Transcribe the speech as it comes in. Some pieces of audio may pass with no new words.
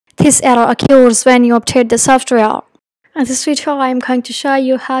This error occurs when you update the software. In this video, I am going to show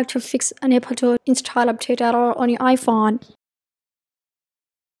you how to fix unable to install update error on your iPhone.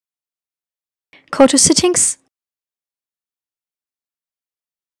 Go to Settings.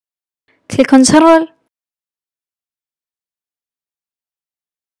 Click on General.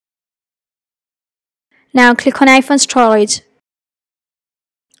 Now click on iPhone storage.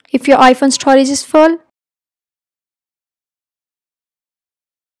 If your iPhone storage is full,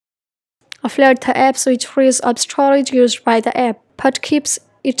 offload the apps which frees up storage used by the app but keeps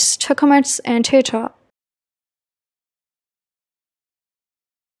its documents and data.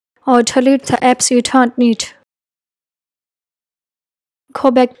 Or delete the apps you don't need.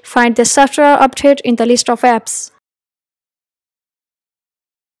 Go back, find the software update in the list of apps.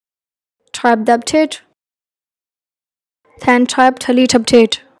 Type the update, then type delete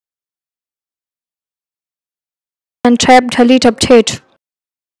update. Then type delete update.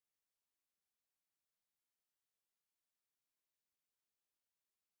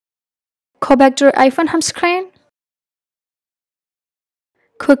 Go back to your iPhone home screen.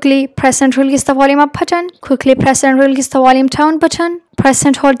 Quickly press and release the volume up button. Quickly press and release the volume down button. Press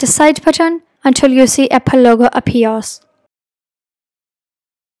and hold the side button until you see Apple logo appears.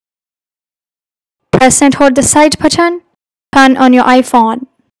 Press and hold the side button. Turn on your iPhone.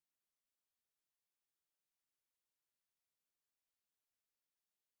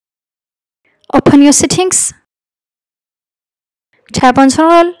 Open your settings. Tap on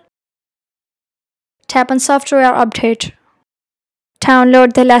General. Tap on Software Update.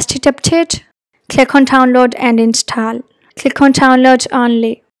 Download the latest update. Click on Download and Install. Click on Download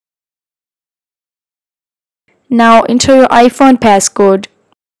only. Now enter your iPhone passcode.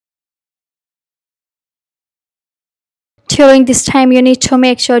 During this time, you need to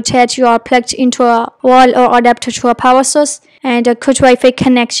make sure that you are plugged into a wall or adapter to a power source and a good Wi-Fi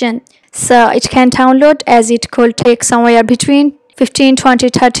connection, so it can download, as it could take somewhere between 15, 20,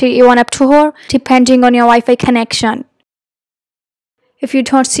 30, even up to 4, depending on your Wi-Fi connection. If you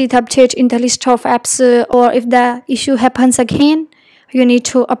don't see the update in the list of apps, or if the issue happens again, you need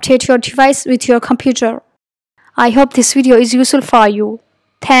to update your device with your computer. I hope this video is useful for you.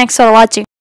 Thanks for watching.